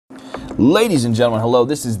Ladies and gentlemen, hello.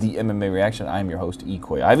 This is the MMA Reaction. I am your host,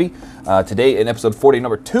 Ikoi Ivy. Today, in episode 40,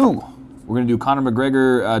 number 2, we're going to do Conor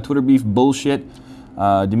McGregor Twitter beef bullshit.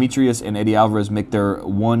 Demetrius and Eddie Alvarez make their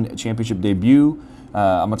one championship debut.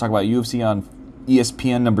 I'm going to talk about UFC on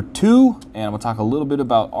ESPN number 2, and I'm going to talk a little bit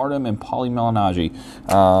about Artem and Paullie.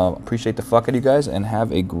 Appreciate the fuck out of you guys, and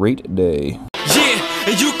have a great day. Yeah,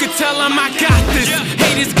 and you can tell them I got this.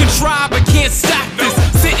 Haters can try, but can't stop this.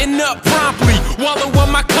 Sitting up promptly, wallow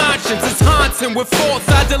on my conscience. It's haunting with faults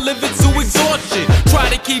I deliver to exhaustion.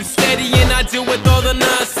 Try to keep steady and I deal with all the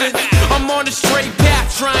nonsense. I'm on a straight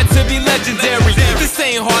path, trying to be legendary. This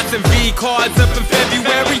ain't Hearts and V cards up in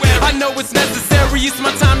February. I know it's necessary, it's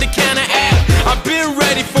my time to counteract. I've been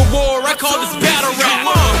ready for war, I call this battle rap.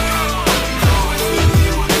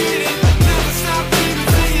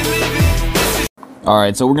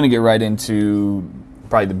 Alright, so we're going to get right into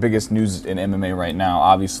probably the biggest news in MMA right now,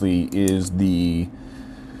 obviously, is the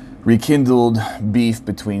rekindled beef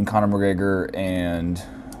between Conor McGregor and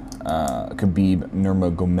Khabib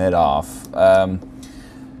Nurmagomedov.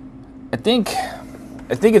 I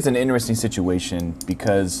think it's an interesting situation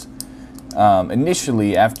because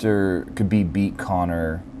initially, after Khabib beat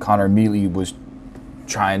Conor immediately was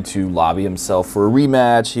trying to lobby himself for a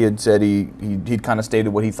rematch. He had said he'd kind of stated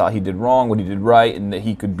what he thought he did wrong, what he did right, and that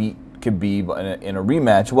he could beat Khabib in a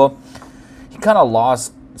rematch. Well, he kind of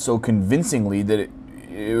lost so convincingly that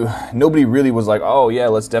nobody really was like, oh yeah,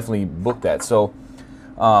 let's definitely book that. So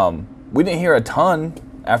we didn't hear a ton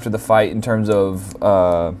after the fight in terms of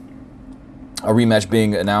a rematch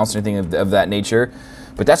being announced or anything of that nature.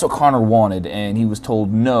 But that's what Conor wanted, and he was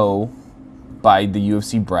told no by the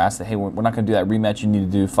UFC brass that, hey, we're not going to do that rematch. You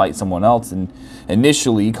need to fight someone else. And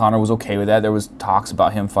initially, Conor was okay with that. There was talks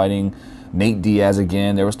about him fighting Nate Diaz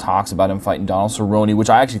again. There was talks about him fighting Donald Cerrone,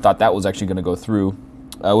 which I actually thought that was actually going to go through,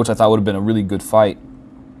 which I thought would have been a really good fight.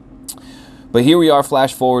 But here we are,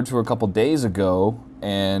 flash forward to a couple days ago,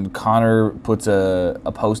 and Conor puts a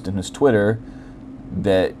post in his Twitter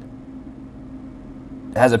that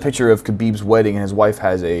has a picture of Khabib's wedding, and his wife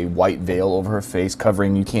has a white veil over her face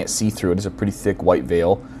covering, you can't see through it. It's a pretty thick white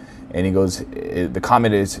veil. And he goes, the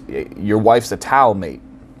comment is, your wife's a towel mate,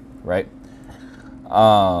 right?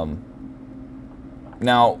 Now,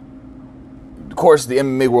 of course, the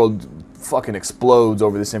MMA world fucking explodes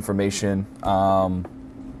over this information. And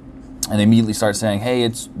they immediately start saying, hey,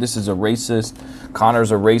 this is a racist.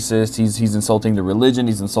 Conor's a racist. He's insulting the religion.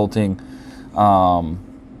 He's insulting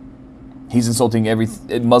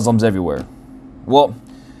Muslims everywhere. Well,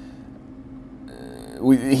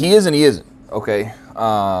 he is and he isn't, okay?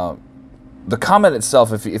 The comment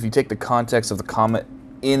itself, if you take the context of the comment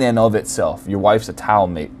in and of itself, your wife's a towel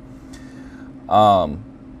mate,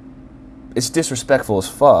 it's disrespectful as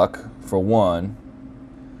fuck, for one.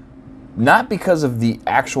 Not because of the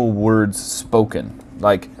actual words spoken.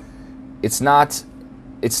 Like, it's not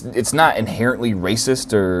inherently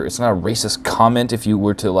racist, or it's not a racist comment if you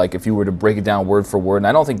were to break it down word for word. And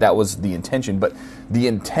I don't think that was the intention, but the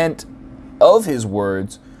intent of his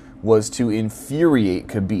words was to infuriate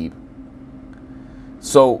Khabib.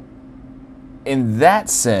 So in that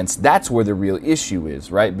sense, that's where the real issue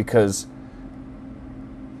is, right? Because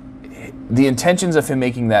the intentions of him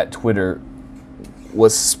making that Twitter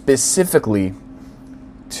was specifically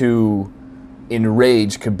to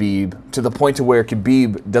enrage Khabib to the point to where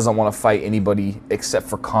Khabib doesn't want to fight anybody except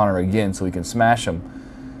for Conor again so he can smash him.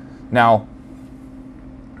 Now,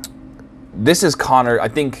 this is Conor. I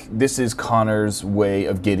think this is Conor's way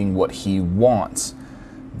of getting what he wants.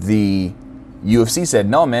 The UFC said,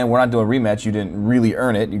 no, man, we're not doing a rematch. You didn't really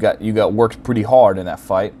earn it. You got worked pretty hard in that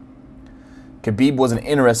fight. Khabib wasn't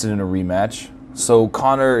interested in a rematch, so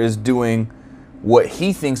Conor is doing what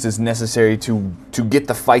he thinks is necessary to get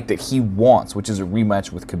the fight that he wants, which is a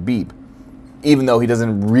rematch with Khabib, even though he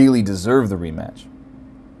doesn't really deserve the rematch.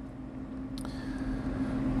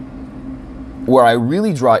 Where I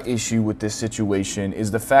really draw issue with this situation is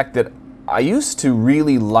the fact that I used to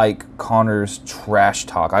really like Conor's trash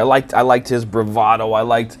talk. I liked his bravado.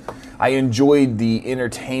 I enjoyed the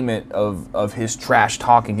entertainment of his trash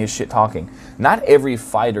talking, his shit talking. Not every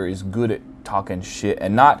fighter is good at talking shit,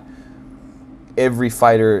 and not every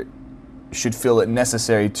fighter should feel it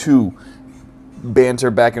necessary to banter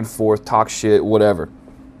back and forth, talk shit, whatever.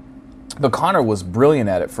 But Conor was brilliant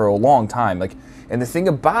at it for a long time. And the thing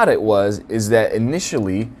about it is that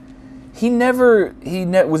initially he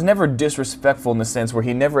was never disrespectful in the sense where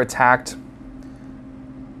he never attacked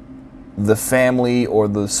the family or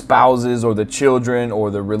the spouses or the children or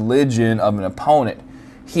the religion of an opponent.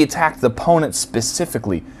 He attacked the opponent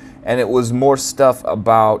specifically, and it was more stuff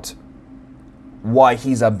about why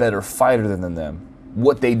he's a better fighter than them.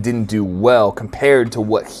 what they didn't do well compared to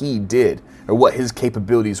what he did or what his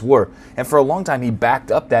capabilities were. And for a long time, he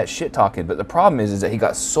backed up that shit talking. But the problem is that he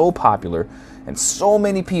got so popular and so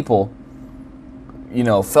many people, you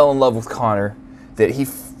know, fell in love with Conor that he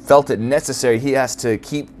felt it necessary. He has to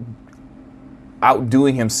keep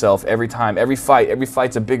outdoing himself every time, every fight. Every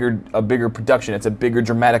fight's a bigger production. It's a bigger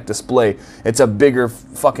dramatic display. It's a bigger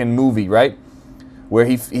fucking movie, right? Where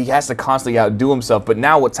he has to constantly outdo himself. But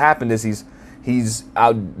now what's happened is he's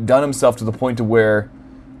outdone himself to the point to where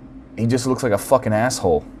he just looks like a fucking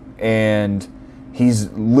asshole. And he's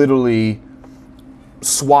literally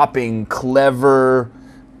swapping clever,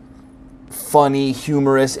 funny,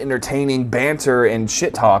 humorous, entertaining banter and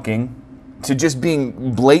shit talking to just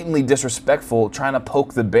being blatantly disrespectful, trying to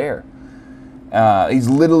poke the bear. He's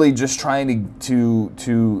literally just trying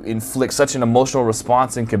to inflict such an emotional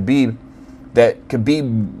response in Khabib that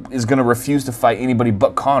Khabib is going to refuse to fight anybody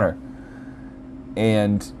but Conor.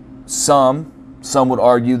 And some would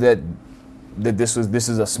argue that this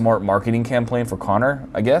is a smart marketing campaign for Conor,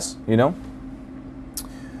 I guess, you know.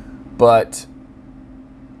 But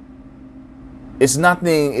it's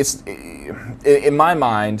nothing. It's, in my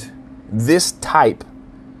mind, this type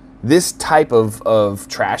of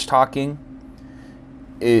trash talking,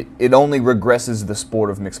 it only regresses the sport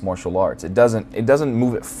of mixed martial arts. It doesn't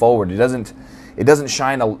move it forward. It doesn't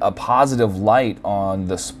shine a positive light on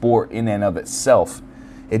the sport in and of itself.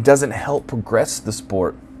 It doesn't help progress the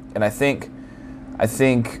sport. And I think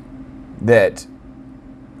that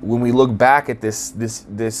when we look back at this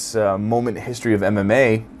moment in history of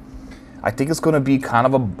MMA, I think it's going to be kind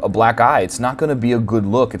of a black eye. It's not going to be a good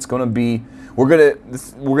look. It's going to be, we're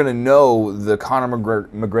gonna know the Conor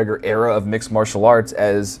McGregor era of mixed martial arts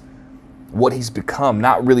as what he's become,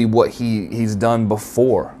 not really what he's done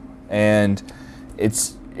before. And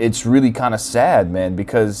it's really kind of sad, man,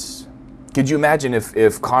 because could you imagine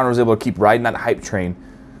if Conor was able to keep riding that hype train,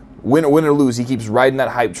 win or lose, he keeps riding that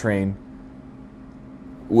hype train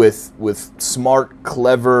with smart,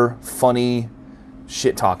 clever, funny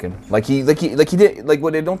shit talking, like he did. Like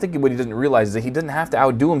what I don't think what he didn't realize is that he didn't have to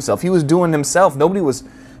outdo himself. He was doing himself. Nobody was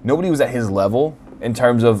at his level in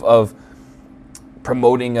terms of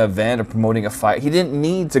promoting an event or promoting a fight. He didn't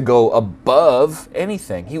need to go above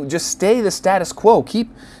anything. He would just stay the status quo. Keep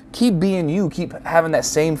being you. Keep having that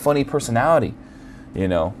same funny personality, you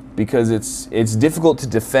know, because it's difficult to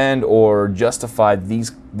defend or justify these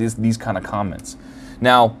kind of comments.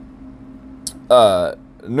 Now,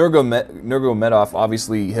 Nurmagomedov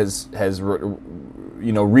obviously has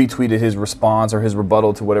retweeted his response or his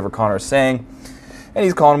rebuttal to whatever Conor is saying, and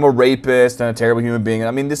he's calling him a rapist and a terrible human being.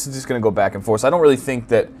 I mean, this is just going to go back and forth. So I don't really think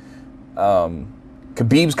that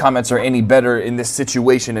Khabib's comments are any better in this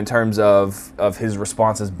situation in terms of his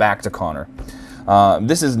responses back to Conor.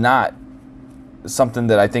 This is not something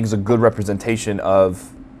that I think is a good representation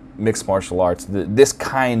of mixed martial arts. This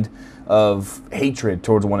kind of hatred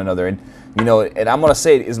towards one another. And you know, and I'm gonna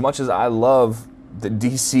say, as much as I love the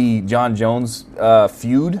DC John Jones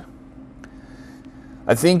feud,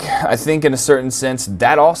 I think in a certain sense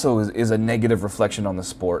that also is a negative reflection on the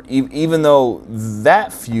sport. Even though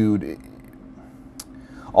that feud,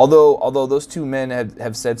 although those two men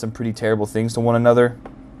have said some pretty terrible things to one another,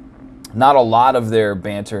 not a lot of their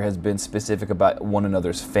banter has been specific about one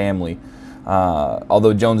another's family.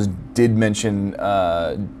 Although Jones did mention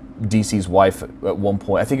DC's wife at one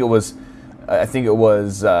point. I think it was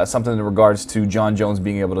something in regards to John Jones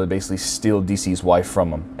being able to basically steal DC's wife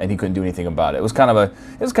from him, and he couldn't do anything about it. It was kind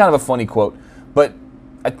of a funny quote. But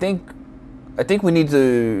I think we need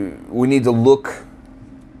to look,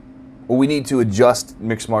 or we need to adjust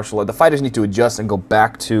mixed martial art. The fighters need to adjust and go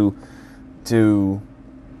back to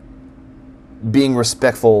being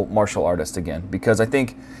respectful martial artists again, because I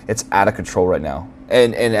think it's out of control right now.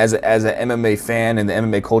 And as an MMA fan and the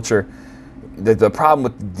MMA culture, the problem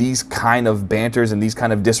with these kind of banters and these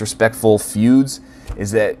kind of disrespectful feuds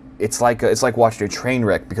is that it's like watching a train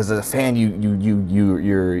wreck, because as a fan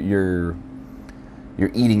you're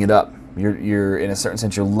eating it up. You're in a certain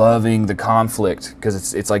sense you're loving the conflict,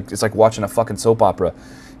 because it's like watching a fucking soap opera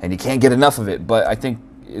and you can't get enough of it. But I think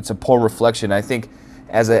it's a poor reflection. I think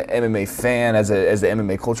as an MMA fan, as the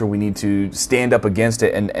MMA culture, we need to stand up against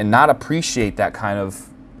it and not appreciate that kind of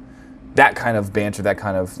banter, that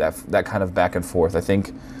kind of back and forth. I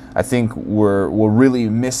think we're really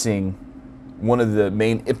missing one of the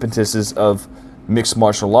main impetuses of mixed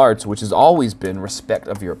martial arts, which has always been respect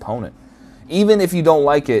of your opponent. Even if you don't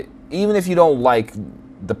like it, even if you don't like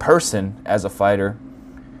the person as a fighter,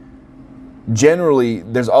 generally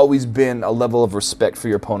there's always been a level of respect for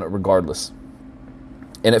your opponent regardless.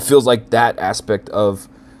 And it feels like that aspect of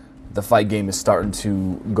the fight game is starting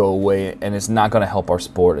to go away, and it's not going to help our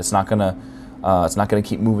sport. It's not going to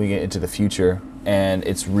keep moving it into the future, and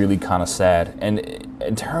it's really kind of sad. And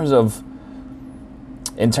in terms of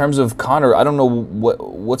Conor, I don't know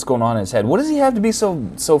what's going on in his head. What does he have to be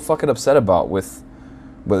so fucking upset about with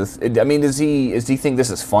I mean, does he think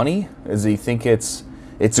this is funny? Does he think it's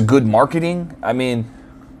good marketing? I mean,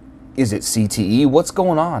 is it CTE? What's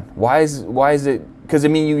going on? Why is it? Because I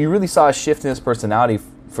mean, you really saw a shift in his personality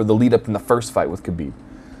for the lead up in the first fight with Khabib,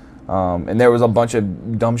 and there was a bunch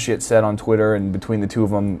of dumb shit said on Twitter and between the two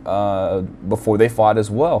of them before they fought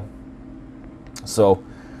as well. So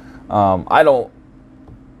I don't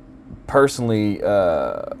personally,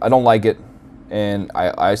 I don't like it. And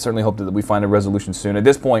I certainly hope that we find a resolution soon. At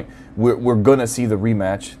this point, we're going to see the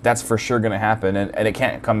rematch. That's for sure going to happen. And it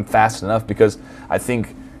can't come fast enough, because I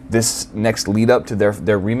think this next lead up to their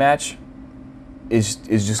rematch is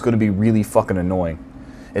just going to be really fucking annoying.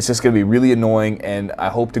 It's just going to be really annoying, and I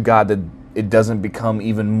hope to God that it doesn't become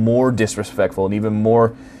even more disrespectful and even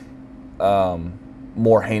more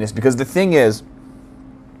heinous. Because the thing is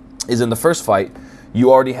in the first fight, you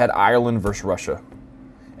already had Ireland versus Russia.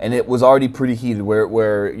 And it was already pretty heated,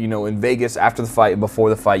 where you know, in Vegas after the fight and before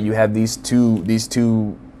the fight, you have these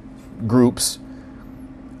two groups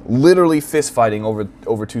literally fist fighting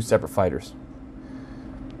over two separate fighters.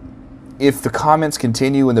 If the comments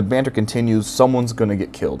continue and the banter continues, someone's going to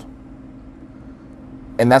get killed,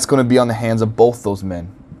 and that's going to be on the hands of both those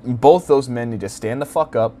men. Both those men need to stand the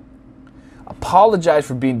fuck up, apologize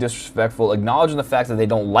for being disrespectful, acknowledging the fact that they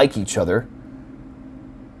don't like each other.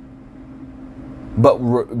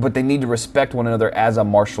 But they need to respect one another as a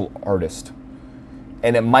martial artist.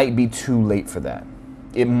 And it might be too late for that.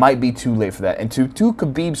 It might be too late for that. And to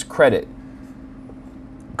Khabib's credit,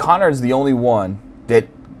 Conor is the only one that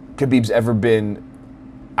Khabib's ever been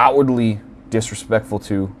outwardly disrespectful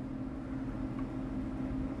to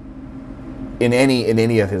in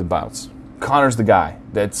any of his bouts. Conor's the guy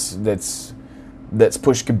that's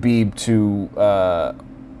pushed Khabib to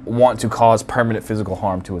want to cause permanent physical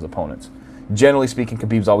harm to his opponents. Generally speaking,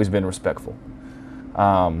 Khabib's always been respectful.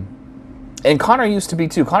 And Conor used to be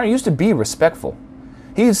too. Conor used to be respectful.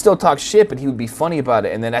 He'd still talk shit, but he would be funny about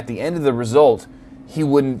it. And then at the end of the result, he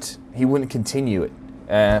wouldn't continue it.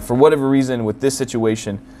 For whatever reason, with this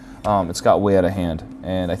situation, it's got way out of hand.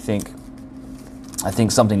 And I think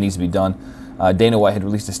something needs to be done. Dana White had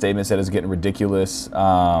released a statement, said it's getting ridiculous.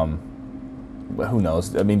 But who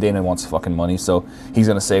knows? I mean, Dana wants fucking money, so he's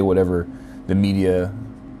gonna say whatever the media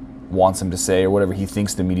wants him to say, or whatever he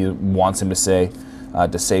thinks the media wants him to say,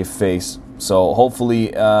 to save face. So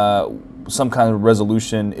hopefully some kind of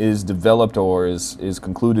resolution is developed or is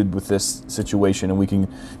concluded with this situation, and we can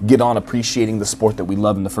get on appreciating the sport that we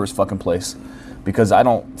love in the first fucking place. Because I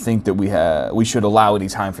don't think that we should allow any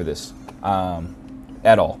time for this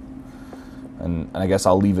at all. And I guess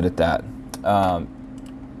I'll leave it at that.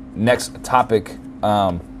 Next topic.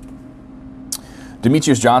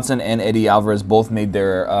 Demetrius Johnson and Eddie Alvarez both made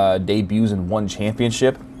their debuts in one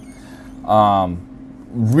championship.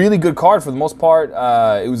 Really good card for the most part.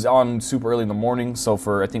 It was on super early in the morning, so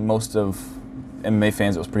for I think most of MMA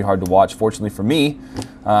fans, it was pretty hard to watch. Fortunately for me,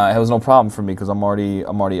 it was no problem for me because I'm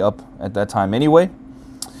already up at that time anyway.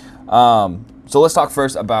 So let's talk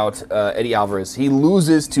first about Eddie Alvarez. He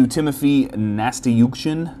loses to Timothy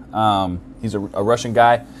Nastyukhin. He's a Russian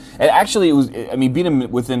guy. And actually, beat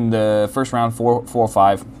him within the first round,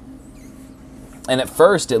 4-5. And at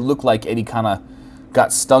first, it looked like Eddie kind of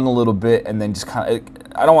got stung a little bit, and then just kind of,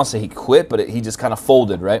 I don't want to say he quit, but he just kind of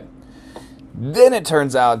folded, right? Then it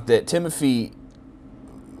turns out that Timothy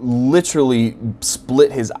literally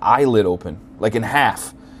split his eyelid open, like in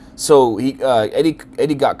half. So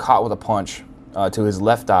Eddie got caught with a punch to his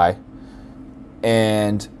left eye,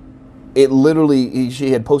 and it literally,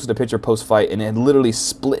 she had posted a picture post-fight, and it had literally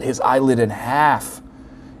split his eyelid in half.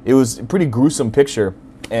 It was a pretty gruesome picture,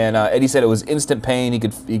 and Eddie said it was instant pain. He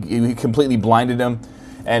completely blinded him,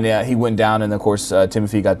 and he went down, and of course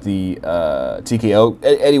Timothy got the TKO.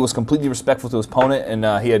 Eddie was completely respectful to his opponent, and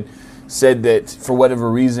he had said that for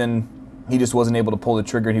whatever reason he just wasn't able to pull the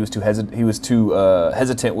trigger, and he was too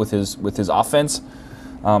hesitant with his offense.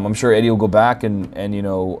 I'm sure Eddie will go back and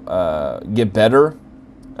get better.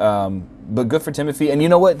 But good for Timothy. And you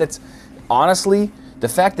know what? That's honestly, the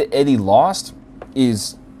fact that Eddie lost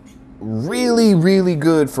is really, really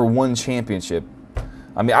good for one championship.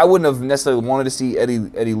 I mean, I wouldn't have necessarily wanted to see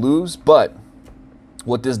Eddie lose, but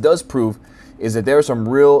what this does prove is that there are some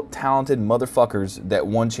real talented motherfuckers that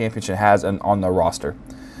one championship has on their roster.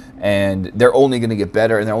 And they're only going to get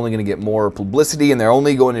better, and they're only going to get more publicity, and they're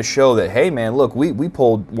only going to show that, hey, man, look, we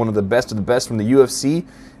pulled one of the best from the UFC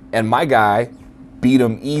and my guy beat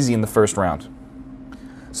him easy in the first round.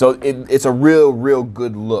 So it's a real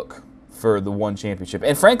good look for the One Championship.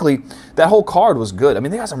 And frankly, that whole card was good. I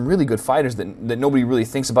mean, they got some really good fighters that nobody really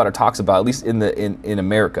thinks about or talks about, at least in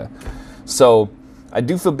America. So I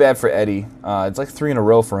do feel bad for Eddie. It's like 3 in a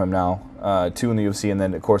row for him now, 2 in the UFC, and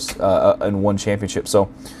then of course in One Championship. So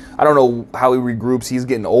I don't know how he regroups. He's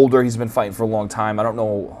getting older. He's been fighting for a long time. I don't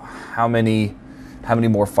know how many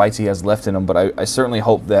more fights he has left in him, but I certainly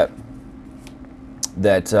hope that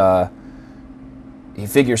he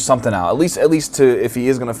figures something out. At least to, if he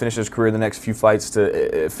is going to finish his career in the next few fights,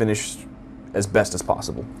 to finish as best as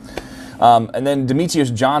possible. And then Demetrius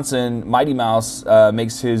Johnson, Mighty Mouse,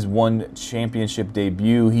 makes his One Championship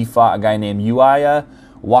debut. He fought a guy named Yuya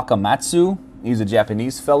Wakamatsu. He's a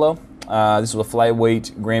Japanese fellow. This was a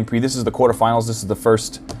flyweight Grand Prix. This is the quarterfinals. This is the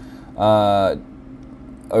first, first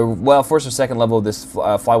or second level of this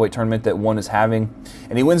flyweight tournament that One is having.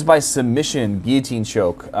 And he wins by submission, guillotine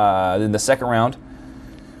choke, in the second round.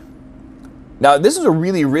 Now, this is a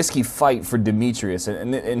really risky fight for Demetrius,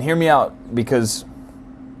 and hear me out, because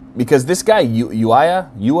this guy,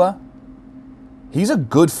 Yuya, he's a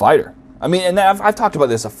good fighter. I mean, and I've talked about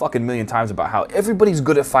this a fucking million times about how everybody's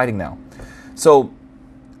good at fighting now. So,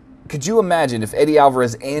 could you imagine if Eddie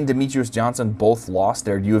Alvarez and Demetrius Johnson both lost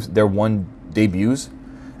their One debuts?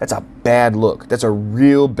 That's a bad look. That's a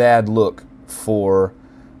real bad look for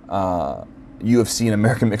UFC and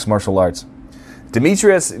American mixed martial arts.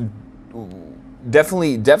 Demetrius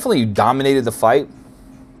definitely dominated the fight.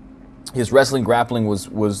 His wrestling grappling was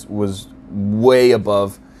way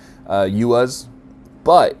above Yuya's,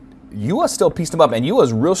 but Yuya still pieced him up, and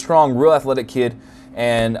Yuya's real strong, real athletic kid,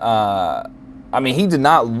 and I mean, he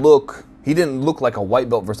didn't look like a white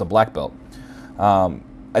belt versus a black belt.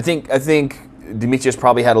 I think Demetrius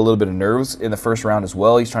probably had a little bit of nerves in the first round as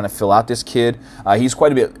well. He's trying to fill out this kid. He's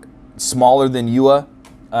quite a bit smaller than Yuya,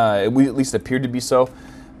 at least appeared to be so.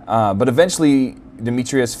 But eventually,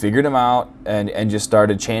 Demetrius figured him out and just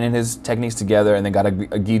started chaining his techniques together, and then got a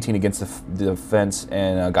guillotine against the fence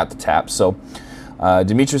and got the tap. So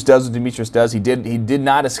Demetrius does what Demetrius does. He did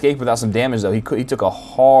not escape without some damage, though. He took a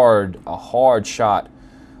hard shot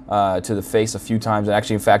to the face a few times. And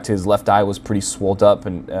actually, in fact, his left eye was pretty swelled up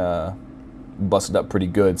and busted up pretty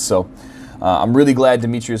good. So I'm really glad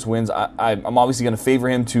Demetrius wins. I'm obviously going to favor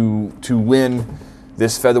him to win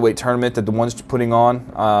this featherweight tournament that the One's putting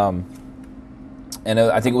on. And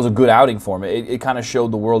I think it was a good outing for him. It kind of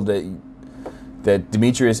showed the world that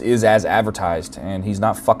Demetrius is as advertised, and he's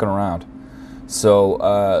not fucking around.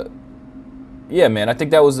 So, yeah, man, I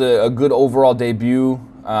think that was a good overall debut.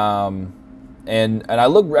 And I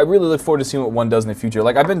really look forward to seeing what One does in the future.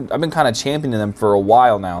 Like I've been kind of championing them for a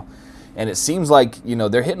while now, and it seems like, you know,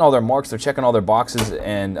 they're hitting all their marks, they're checking all their boxes,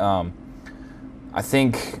 and I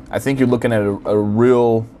think you're looking at a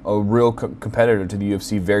real competitor to the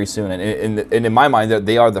UFC very soon. And in my mind,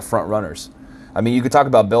 they are the front runners. I mean, you could talk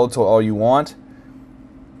about Bellator all you want,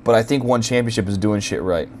 but I think One Championship is doing shit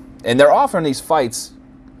right. And they're offering these fights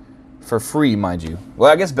for free, mind you.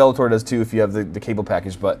 Well, I guess Bellator does too if you have the cable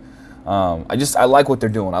package, but I like what they're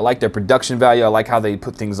doing. I like their production value. I like how they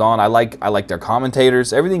put things on. I like their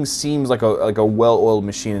commentators. Everything seems like a well-oiled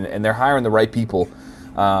machine, and they're hiring the right people.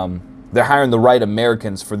 They're hiring the right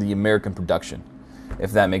Americans for the American production,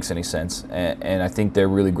 if that makes any sense. And I think they're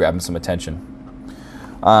really grabbing some attention.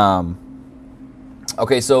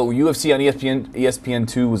 Okay, so UFC on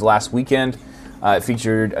ESPN2 was last weekend. It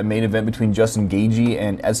featured a main event between Justin Gaethje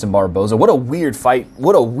and Edson Barboza. What a weird fight!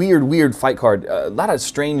 What a weird fight card. A lot of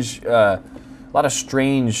strange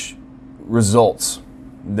results.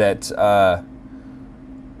 That a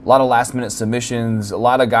lot of last-minute submissions. A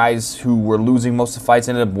lot of guys who were losing most of the fights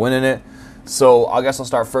ended up winning it. So I guess I'll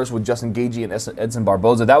start first with Justin Gaethje and Edson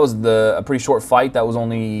Barboza. That was a pretty short fight. That was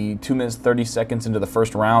only 2 minutes 30 seconds into the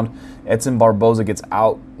first round. Edson Barboza gets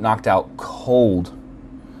knocked out cold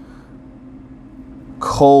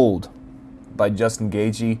by Justin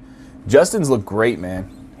Gaethje. Justin's looked great, man.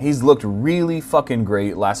 He's looked really fucking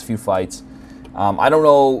great last few fights. I don't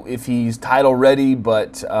know if he's title ready,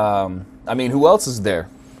 but I mean, who else is there?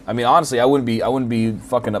 I mean, honestly, I wouldn't be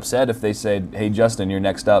fucking upset if they said, "Hey, Justin, you're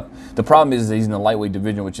next up." The problem is that he's in the lightweight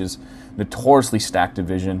division, which is notoriously stacked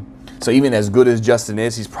division. So even as good as Justin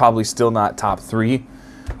is, he's probably still not top 3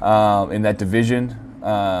 in that division.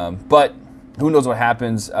 But who knows what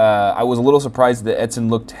happens? I was a little surprised that Edson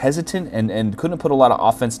looked hesitant and couldn't put a lot of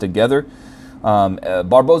offense together.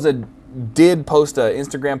 Barboza did post an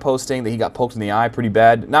Instagram post saying that he got poked in the eye pretty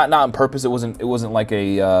bad. Not on purpose. It wasn't like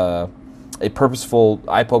a purposeful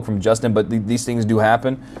eye poke from Justin, but these things do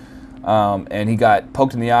happen. and he got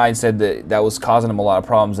poked in the eye and said that was causing him a lot of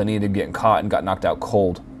problems. Then he ended up getting caught and got knocked out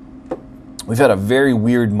cold. We've had a very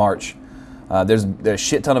weird March. There's a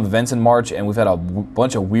shit ton of events in March, and we've had a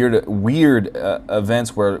bunch of weird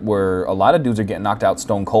events where a lot of dudes are getting knocked out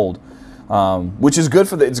stone cold, which is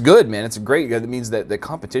good it's good, man. It's great. It means that the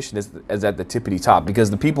competition is at the tippity top, because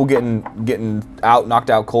the people getting knocked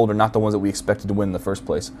out cold are not the ones that we expected to win in the first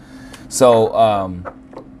place. So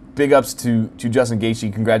big ups to Justin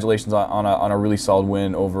Gaethje. Congratulations on a really solid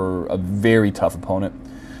win over a very tough opponent.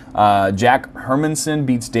 Jack Hermanson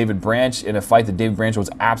beats David Branch in a fight that David Branch was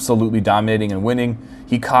absolutely dominating and winning.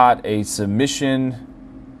 He caught a submission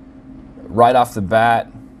right off the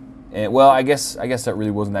bat. And, well, I guess that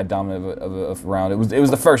really wasn't that dominant of a round. It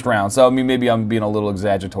was the first round, so I mean maybe I'm being a little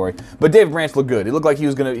exaggeratory. But David Branch looked good. It looked like he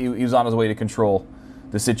was on his way to control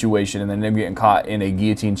the situation, and then him getting caught in a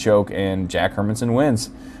guillotine choke, and Jack Hermanson wins.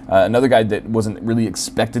 Another guy that wasn't really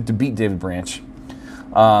expected to beat David Branch.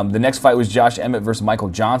 The next fight was Josh Emmett versus Michael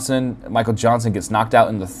Johnson. Michael Johnson gets knocked out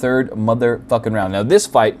in the third motherfucking round. Now this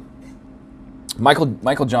fight,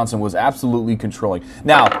 Michael Johnson was absolutely controlling.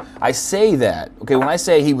 Now I say that, okay, when I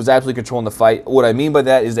say he was absolutely controlling the fight, what I mean by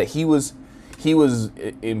that is that he was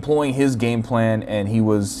employing his game plan, and he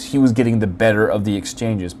was getting the better of the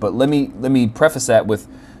exchanges. But let me preface that with,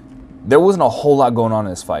 there wasn't a whole lot going on in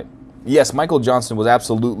this fight. Yes, Michael Johnson was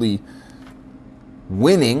absolutely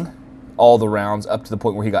winning all the rounds up to the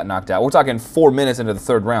point where he got knocked out. We're talking 4 minutes into the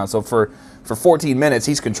third round. So for 14 minutes,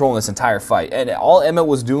 he's controlling this entire fight. And all Emmett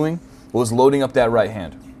was doing was loading up that right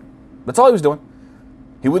hand. That's all he was doing.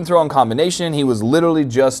 He wouldn't throw in combination. He was literally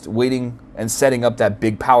just waiting and setting up that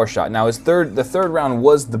big power shot. Now, the third round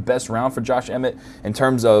was the best round for Josh Emmett in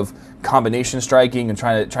terms of combination striking and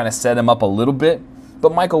trying to set him up a little bit.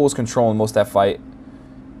 But Michael was controlling most of that fight.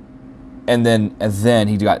 And then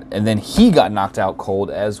he got knocked out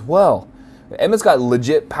cold as well. Emmett's got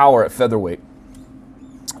legit power at featherweight,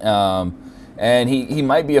 and he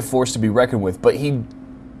might be a force to be reckoned with. But he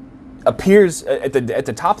appears at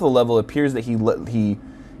the top of the level. It appears that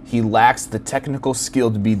he lacks the technical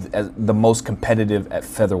skill to be the most competitive at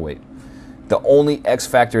featherweight. The only X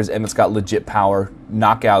factor is Emmett's got legit power,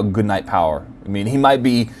 knockout, good night power. I mean, he might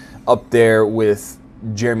be up there with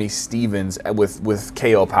Jeremy Stevens with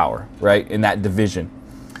KO power, right, in that division.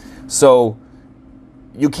 So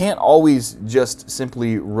you can't always just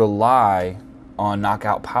simply rely on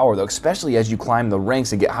knockout power, though, especially as you climb the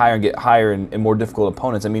ranks and get higher and more difficult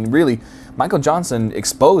opponents. I mean, really, Michael Johnson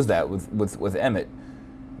exposed that with Emmett,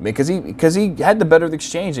 because he had the better of the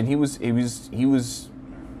exchange, and he was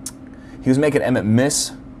making Emmett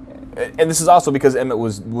miss. And this is also because Emmett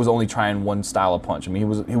was only trying one style of punch. I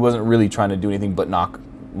mean, he wasn't really trying to do anything but knock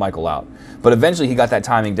Michael out. But eventually he got that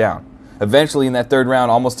timing down. Eventually in that third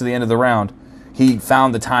round, almost to the end of the round, he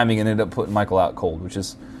found the timing and ended up putting Michael out cold, which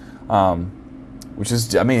is, I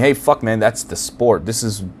mean, hey, fuck, man, that's the sport. This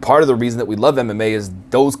is part of the reason that we love MMA, is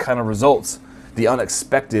those kind of results, the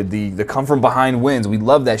unexpected, the come from behind wins. We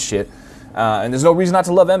love that shit, and there's no reason not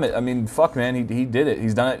to love Emmett. I mean, fuck, man, he did it.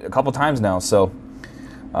 He's done it a couple times now, so.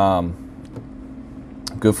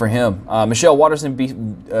 Good for him. Michelle Waterson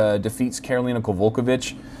defeats Karolina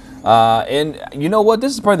Kowalkiewicz. And you know what?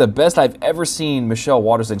 This is probably the best I've ever seen Michelle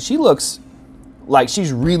Waterson. She looks like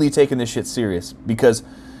she's really taking this shit serious, because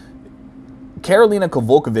Karolina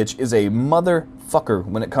Kowalkiewicz is a motherfucker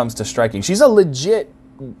when it comes to striking. She's a legit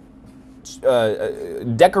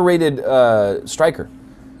decorated striker.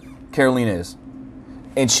 Karolina is.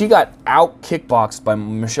 And she got out kickboxed by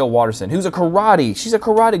Michelle Waterson, who's she's a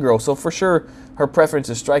karate girl, so for sure her preference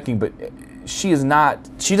is striking, but she doesn't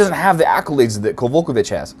have the accolades that Kowalkiewicz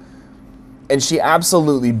has. And she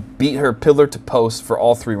absolutely beat her pillar to post for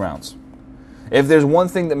all 3 rounds. If there's one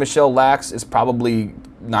thing that Michelle lacks, it's probably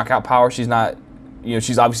knockout power. She's not,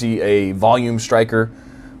 she's obviously a volume striker,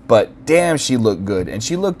 but damn, she looked good. And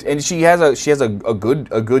she has a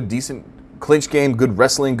good decent clinch game, good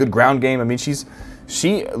wrestling, good ground game. I mean,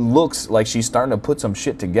 she looks like she's starting to put some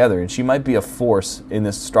shit together, and she might be a force in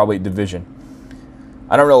this strawweight division.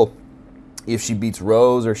 I don't know if she beats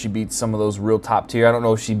Rose or she beats some of those real top tier. I don't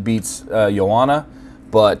know if she beats Joanna,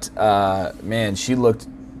 but man, she looked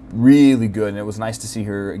really good, and it was nice to see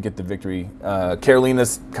her get the victory.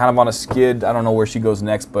 Karolina's kind of on a skid. I don't know where she goes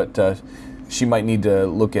next, but she might need to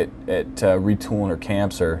look at retooling her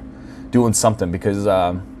camps or doing something, because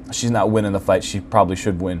she's not winning the fight she probably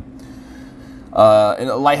should win. In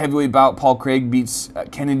a light heavyweight bout, Paul Craig beats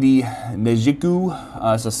Kennedy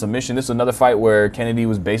Nzechukwu. It's a submission. This is another fight where Kennedy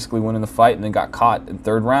was basically winning the fight and then got caught in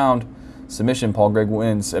third round. Submission, Paul Craig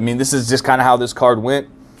wins. I mean, this is just kind of how this card went.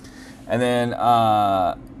 And then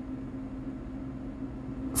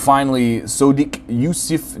finally, Sodiq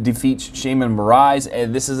Yusuff defeats Shaman Moraes,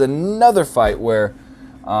 and this is another fight where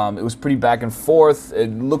it was pretty back and forth. It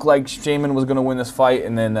looked like Shaman was going to win this fight,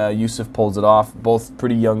 and then Yusuff pulls it off. Both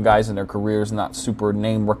pretty young guys in their careers, not super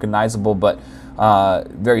name recognizable, but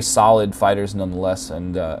very solid fighters nonetheless.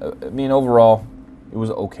 And I mean, overall, it was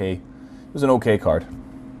okay. It was an okay card,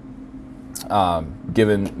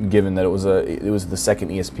 given that it was the second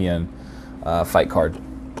ESPN fight card.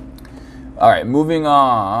 All right, moving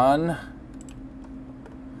on.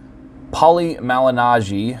 Paullie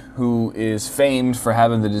Malignaggi, who is famed for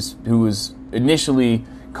having who was initially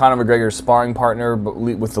Conor McGregor's sparring partner, but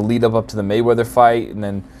with the lead up to the Mayweather fight, and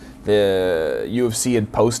then the UFC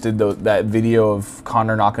had posted that video of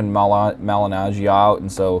Conor knocking Malignaggi out,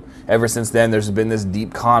 and so ever since then there's been this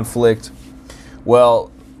deep conflict.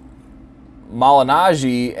 Well,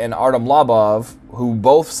 Malignaggi and Artem Lobov, who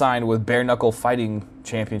both signed with Bare Knuckle Fighting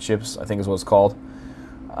Championships, I think is what it's called,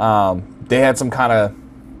 they had some kind of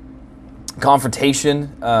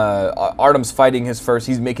confrontation. Artem's fighting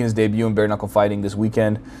he's making his debut in Bare Knuckle Fighting this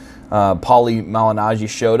weekend. Paullie Malignaggi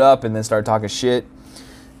showed up and then started talking shit.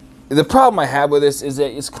 The problem I have with this is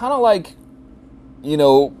that it's kind of like, you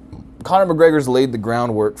know, Conor McGregor's laid the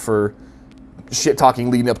groundwork for shit talking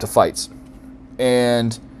leading up to fights.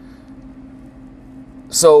 And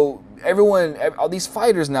so all these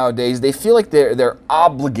fighters nowadays, they feel like they're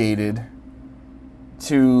obligated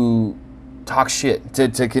to talk shit,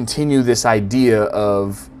 to continue this idea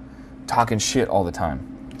of talking shit all the time.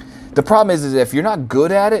 The problem is if you're not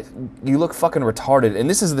good at it, you look fucking retarded. And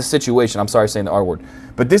this is the situation. I'm sorry saying the R word,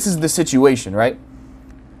 but this is the situation, right?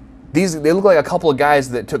 They look like a couple of guys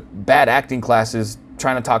that took bad acting classes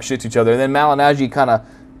trying to talk shit to each other. And then Malignaggi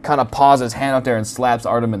kind of paws his hand out there and slaps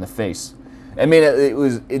Artem in the face. I mean,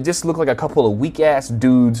 it just looked like a couple of weak ass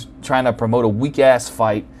dudes trying to promote a weak ass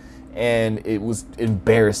fight. And it was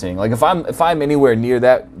embarrassing. Like if I'm anywhere near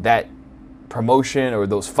that promotion or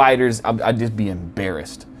those fighters, I'd just be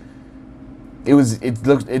embarrassed.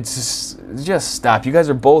 It's just stop. You guys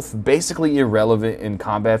are both basically irrelevant in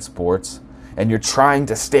combat sports, and you're trying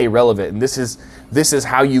to stay relevant. And this is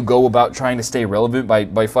how you go about trying to stay relevant,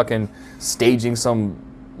 by fucking staging some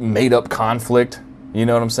made up conflict. You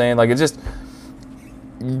know what I'm saying? Like, it's just,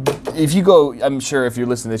 if you go, I'm sure if you're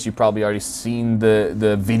listening to this, you've probably already seen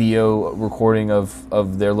the video recording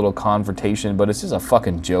of their little confrontation, but it's just a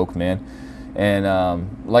fucking joke, man. And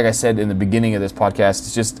like I said in the beginning of this podcast,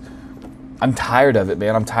 it's just, I'm tired of it,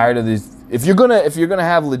 man. I'm tired of these. If you're gonna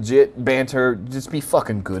have legit banter, just be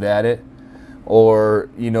fucking good at it. Or,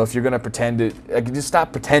 you know, if you're gonna pretend to, like, just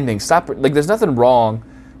stop pretending. Like, there's nothing wrong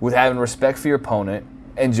with having respect for your opponent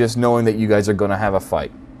and just knowing that you guys are gonna have a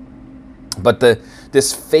fight. But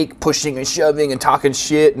this fake pushing and shoving and talking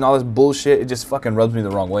shit and all this bullshit, it just fucking rubs me the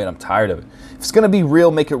wrong way, and I'm tired of it. If it's gonna be real,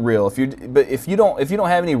 make it real. But if you don't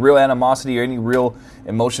have any real animosity or any real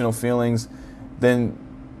emotional feelings, then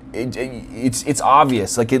it's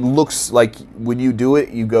obvious. Like, it looks like when you do it,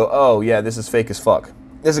 you go, oh yeah, this is fake as fuck.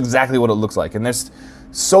 That's exactly what it looks like. And there's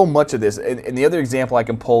so much of this. And the other example I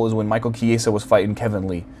can pull is when Michael Chiesa was fighting Kevin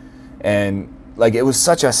Lee, and like, it was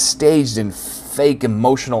such a staged and fake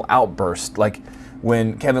emotional outburst. Like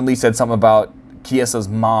when Kevin Lee said something about Chiesa's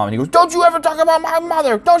mom, and he goes, "Don't you ever talk about my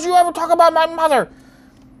mother! Don't you ever talk about my mother!"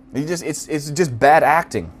 It's just bad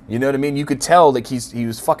acting. You know what I mean? You could tell that he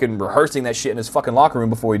was fucking rehearsing that shit in his fucking locker room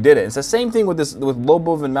before he did it. It's the same thing with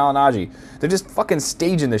Lobov and Malignaggi. They're just fucking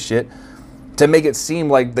staging this shit to make it seem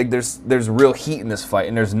like there's real heat in this fight,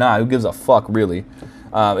 and there's not. Who gives a fuck, really?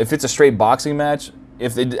 If it's a straight boxing match,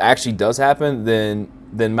 if it actually does happen, then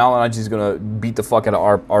Malignaggi is gonna beat the fuck out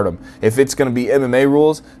of Artem. If it's gonna be MMA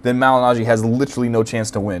rules, then Malignaggi has literally no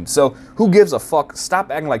chance to win. So who gives a fuck?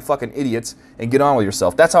 Stop acting like fucking idiots and get on with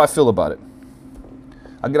yourself. That's how I feel about it.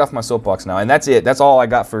 I'll get off my soapbox now, and that's it. That's all I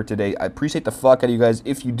got for today. I appreciate the fuck out of you guys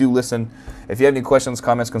if you do listen. If you have any questions,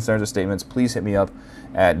 comments, concerns, or statements, please hit me up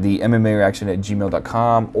at the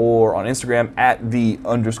MMAreaction@gmail.com or on Instagram at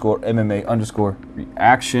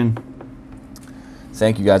 @the_MMA_reaction.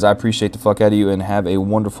 Thank you guys. I appreciate the fuck out of you, and have a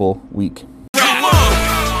wonderful week.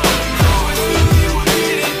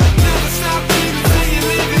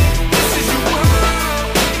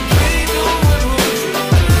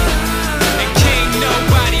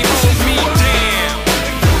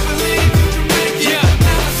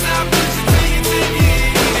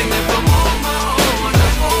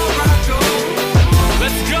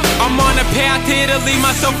 To leave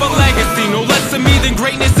myself a legacy. No less of me than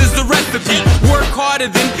greatness is the recipe. Work harder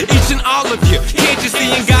than each and all of you. Can't you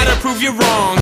see and gotta prove you're wrong?